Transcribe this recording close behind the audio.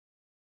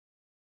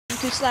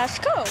to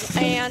Slashco,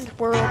 and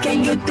we're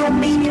Can you do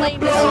me a playing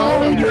blow?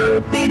 this Your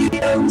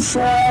video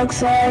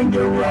sucks and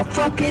you're a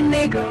fucking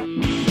nigga.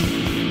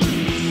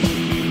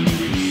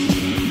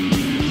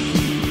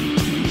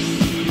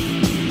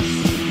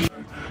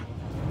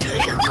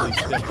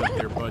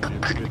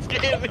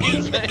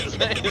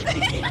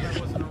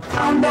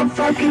 I'm the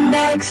fucking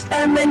next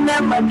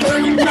Eminem, I'm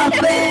doing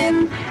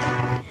nothing.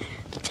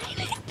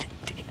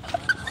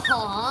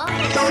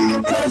 Don't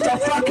you close the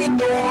fucking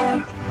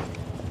door.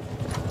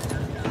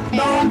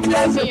 Don't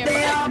close the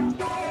damn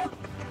door.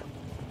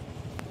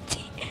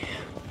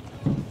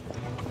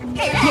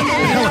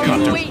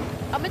 Wait,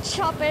 I'm gonna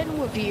chop in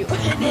with you.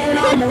 And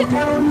I'm gonna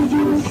tell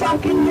you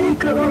fucking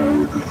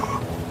nigga.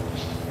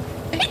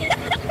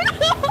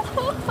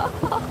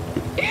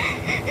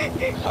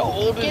 How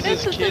old is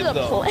this kid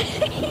though?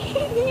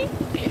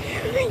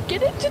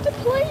 Get into the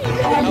plane.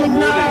 I'm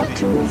enough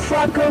to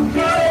fuck a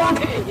girl.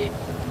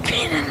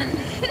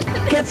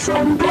 Get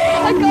some blood.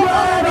 I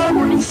got on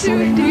my your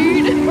 42,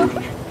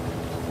 dude.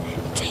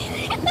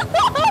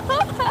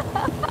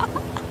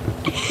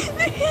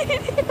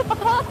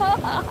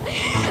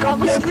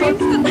 I'm a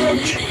fucking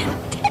bitch.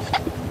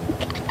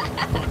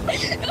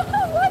 Oh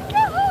my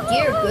god.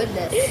 Dear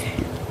goodness.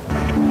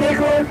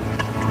 Nigga.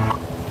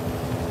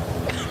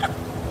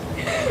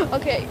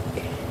 Okay.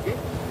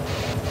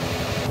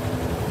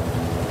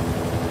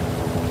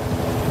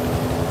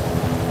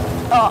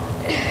 Oh.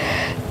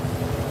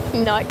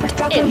 No.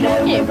 Fucking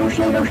niggas,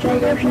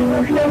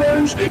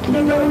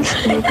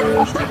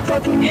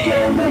 fucking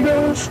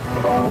niggas,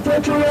 all the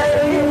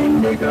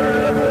terrain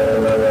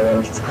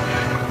niggas.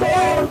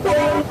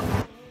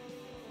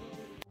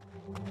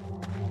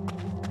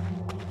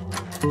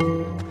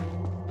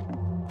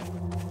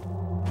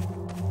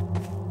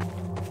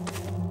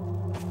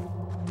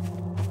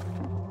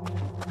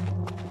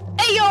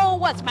 Hey yo,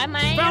 what's my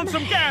name? Found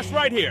some gas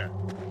right here.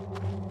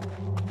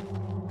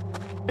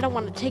 I don't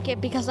want to take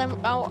it because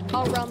I'll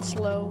run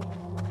slow.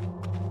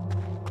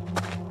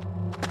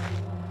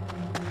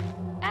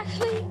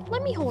 Actually,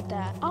 let me hold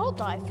that. I'll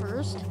die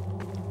first.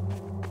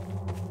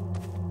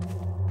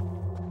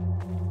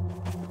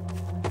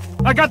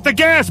 I got the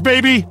gas,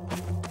 baby.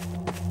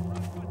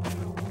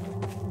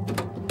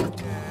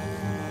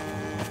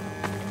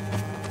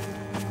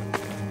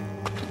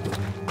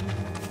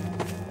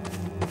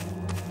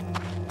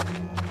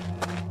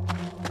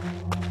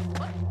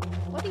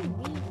 What do you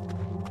mean?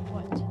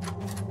 What?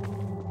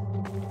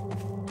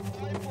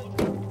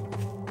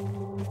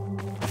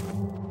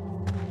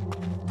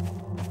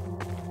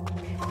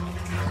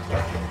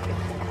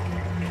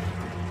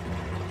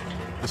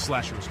 The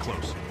slasher is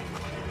close.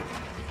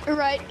 All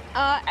right.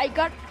 I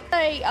got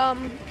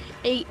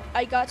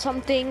I got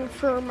something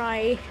for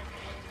my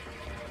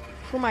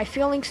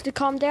feelings to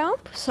calm down.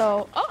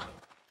 So, oh.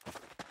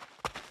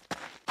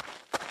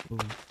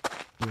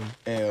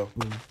 Ew.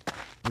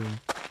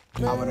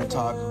 I wanna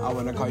talk, I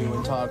wanna call you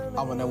and talk.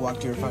 I wanna walk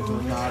to your front door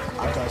and knock.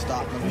 I try to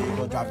stop my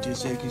vehicle, drop to your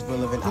city, cause we're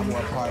living out more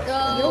apart.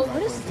 Yo,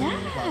 what is that?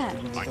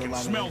 I can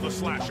smell the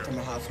slasher. Back to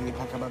my house and we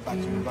pack up our back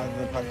to the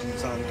park to the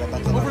sun. Got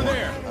back to Over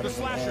there, the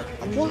slasher.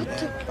 What?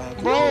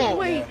 No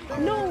way!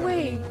 No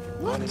way!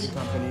 What? He's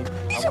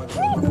a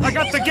pro! I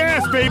got the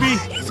gas, baby.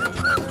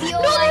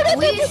 Feel like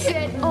we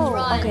should Oh,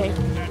 run. okay.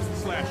 That's the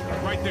slasher,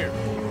 right there.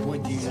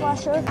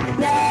 Slasher.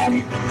 Dad,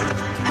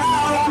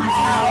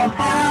 how?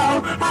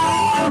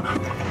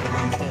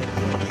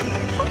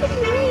 How can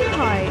you really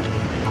hide?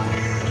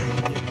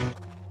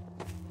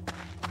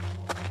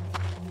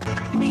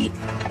 Me.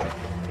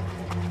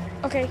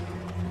 Okay.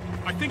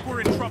 I think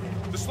we're in trouble.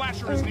 The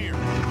slasher is near.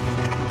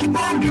 Keep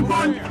on, keep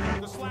on. There,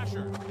 the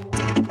slasher.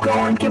 Keep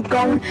going, keep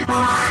going.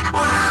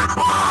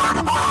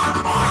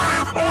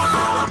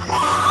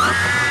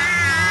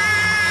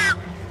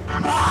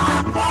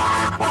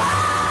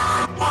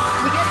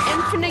 We get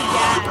infinite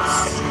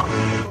gas.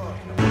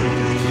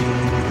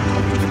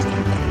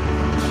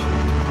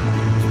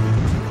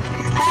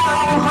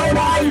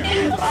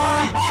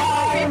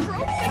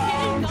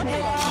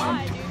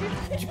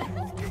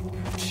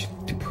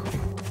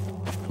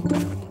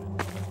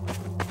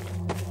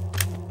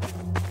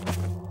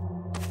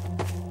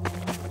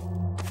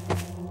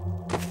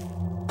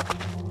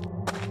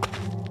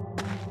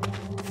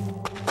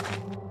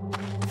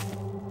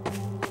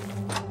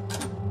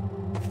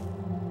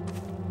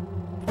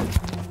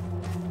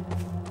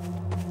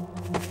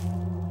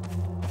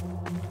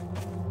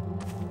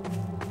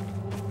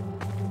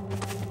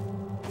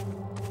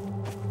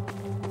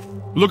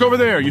 Look over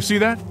there. You see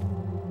that?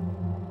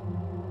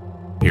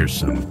 Here's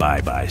some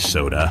bye-bye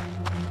soda.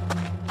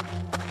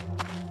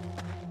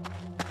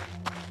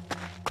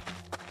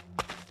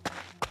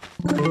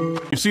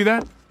 You see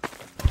that?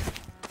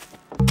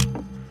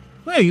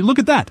 Hey, look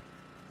at that.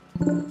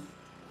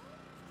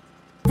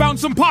 Found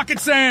some pocket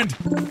sand.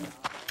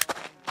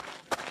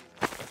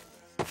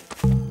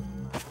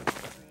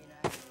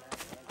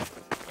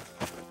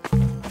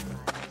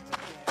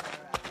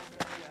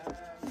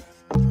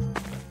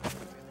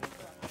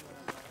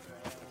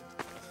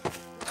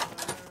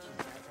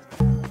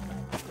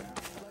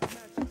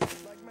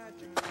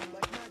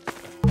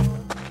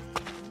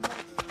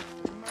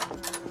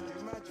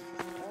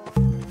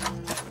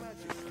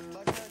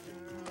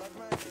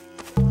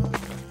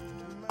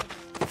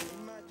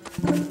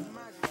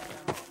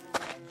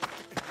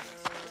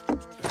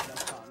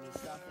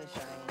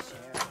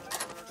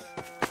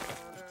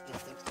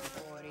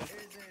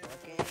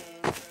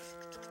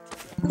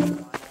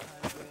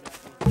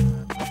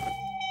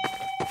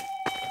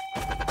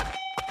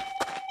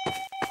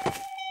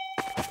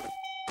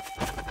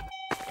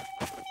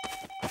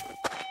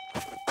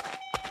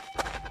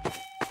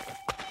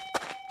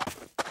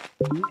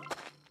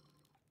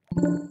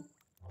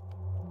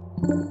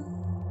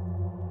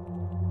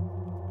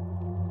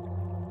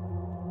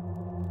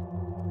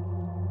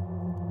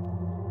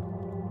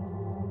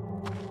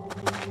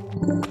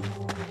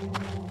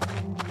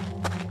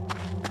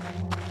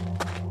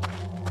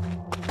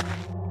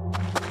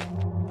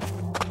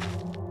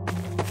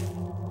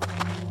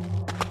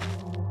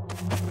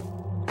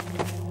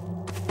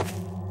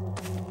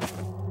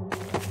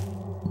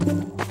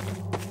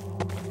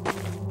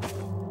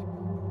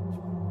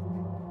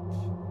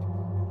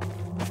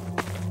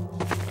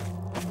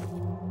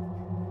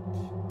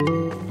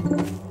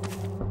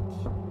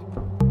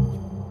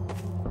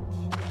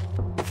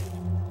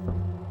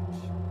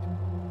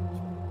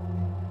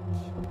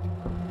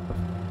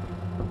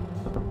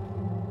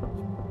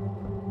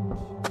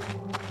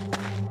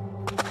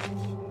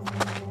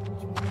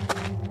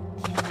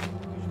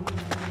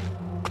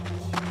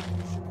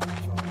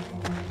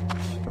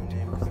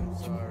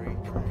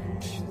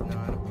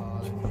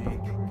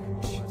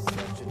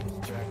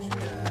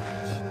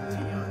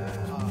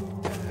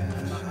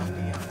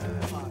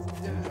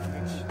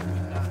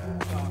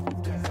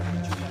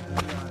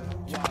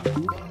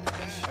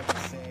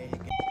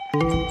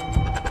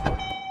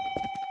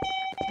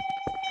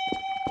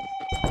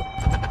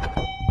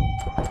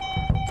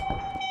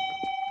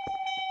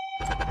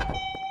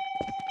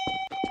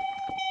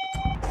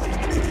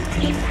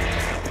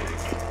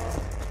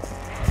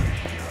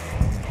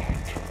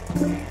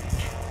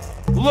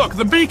 Look,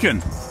 the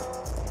beacon!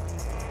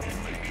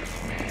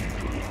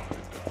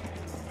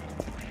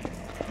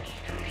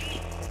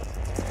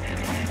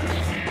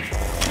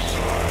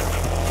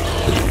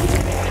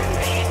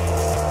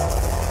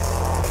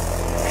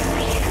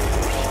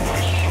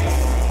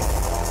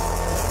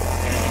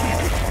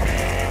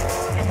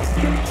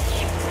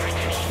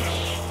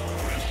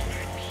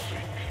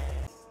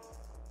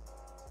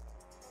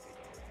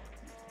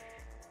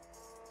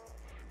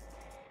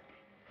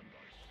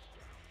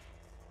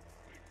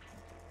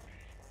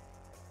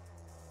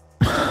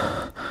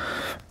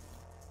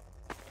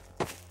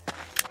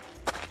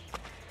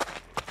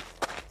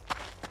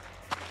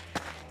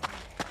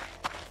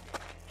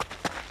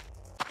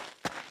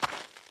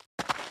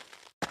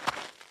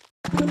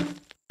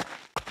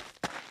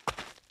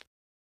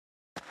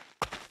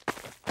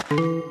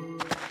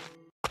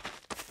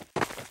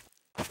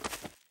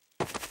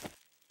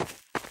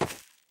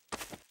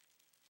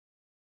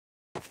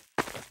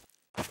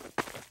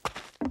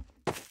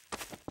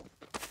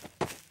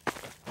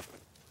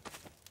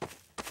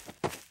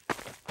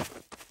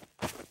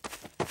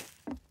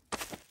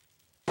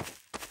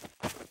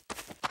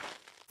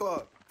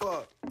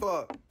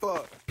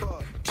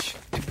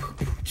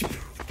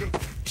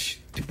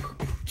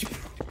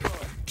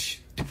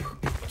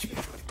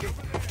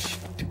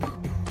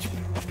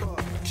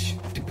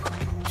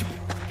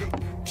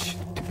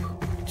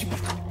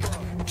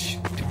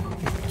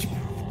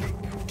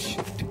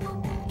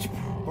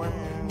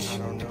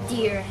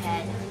 Deer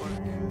head.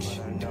 But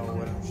I know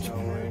what I'm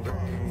showing.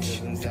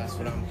 Feelings, that's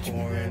what I'm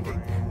pouring.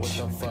 What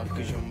the fuck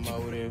is your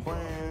motive?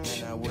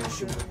 And I wish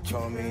you would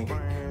tell me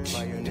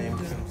by your name,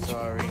 cause I'm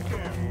sorry.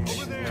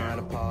 This is not an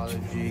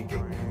apology.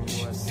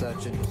 You are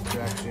such a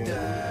distraction.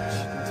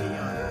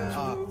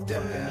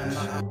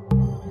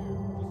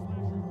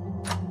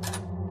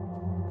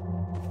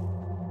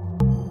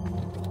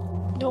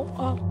 No,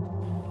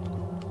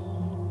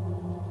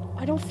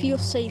 I don't feel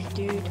safe,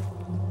 dude.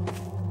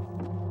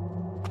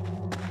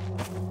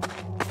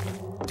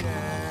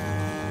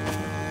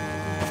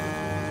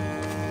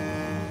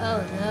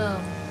 Oh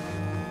no.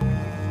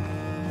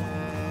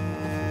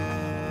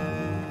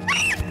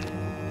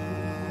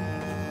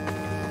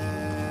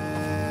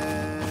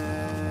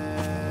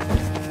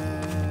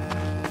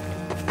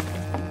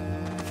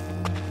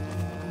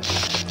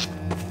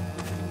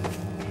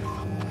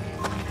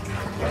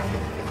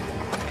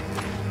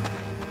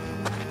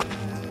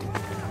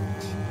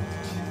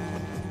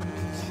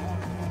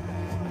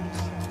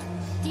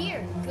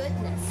 Dear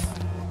goodness.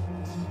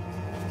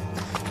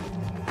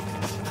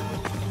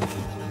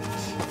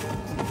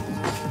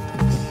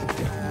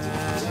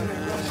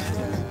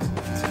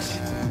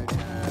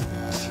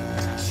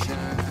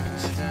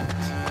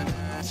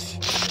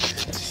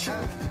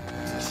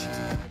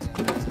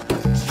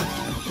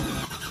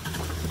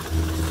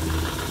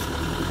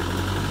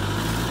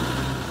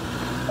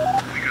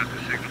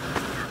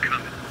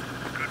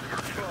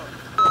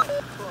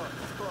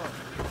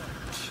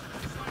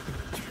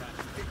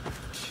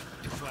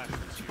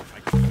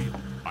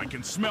 I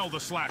can smell the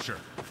slasher.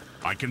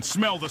 I can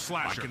smell the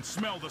slasher. I can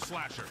smell the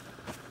slasher.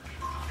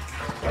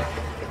 I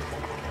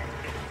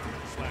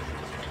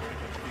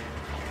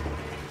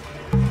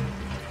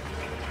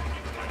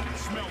can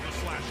smell the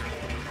slasher.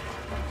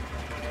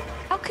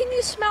 How can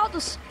you smell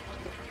this?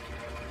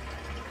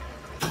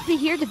 Did you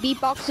hear the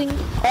beatboxing?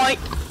 Point.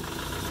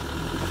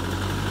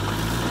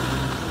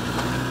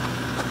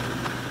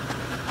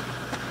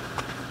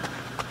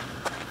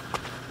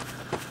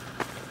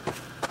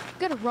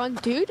 gonna run,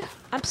 dude.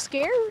 I'm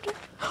scared.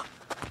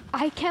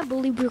 I can't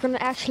believe we're gonna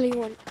actually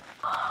win.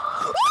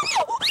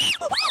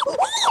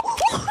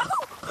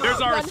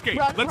 There's our escape.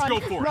 Let's go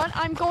for it. Run!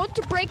 I'm going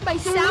to break my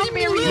sound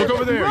barrier. Look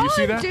over there. Run, You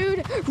see that?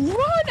 dude?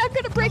 Run! I'm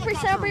gonna break my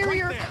sound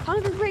barrier.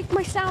 I'm gonna break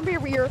my sound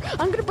barrier.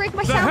 I'm gonna break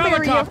my sound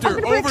barrier. I'm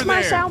gonna break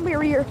my sound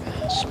barrier.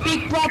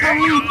 Speak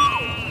properly.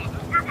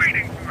 We're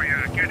waiting for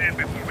you. Get in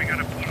before we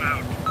gotta pull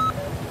out.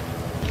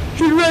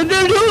 He ran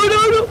down.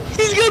 No.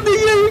 He's got the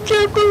yellow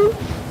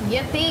camper.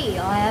 Yippee!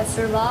 I have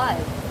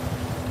survived.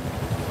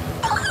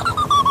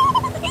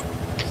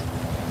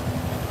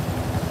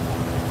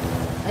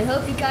 I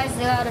hope you guys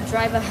know how to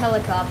drive a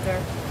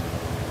helicopter.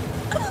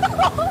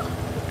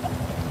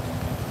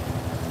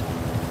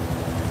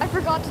 I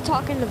forgot to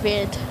talk in the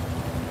vid.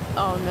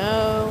 Oh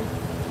no.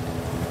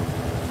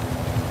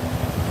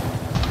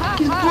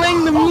 He's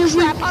playing the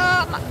music.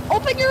 Crap.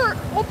 Open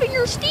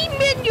your Steam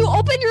menu.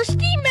 Open your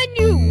Steam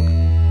menu.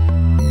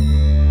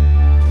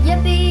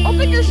 Yippee!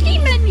 Open your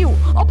Steam menu.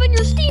 Open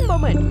your Steam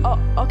moment. Oh,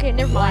 okay,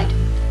 never mind.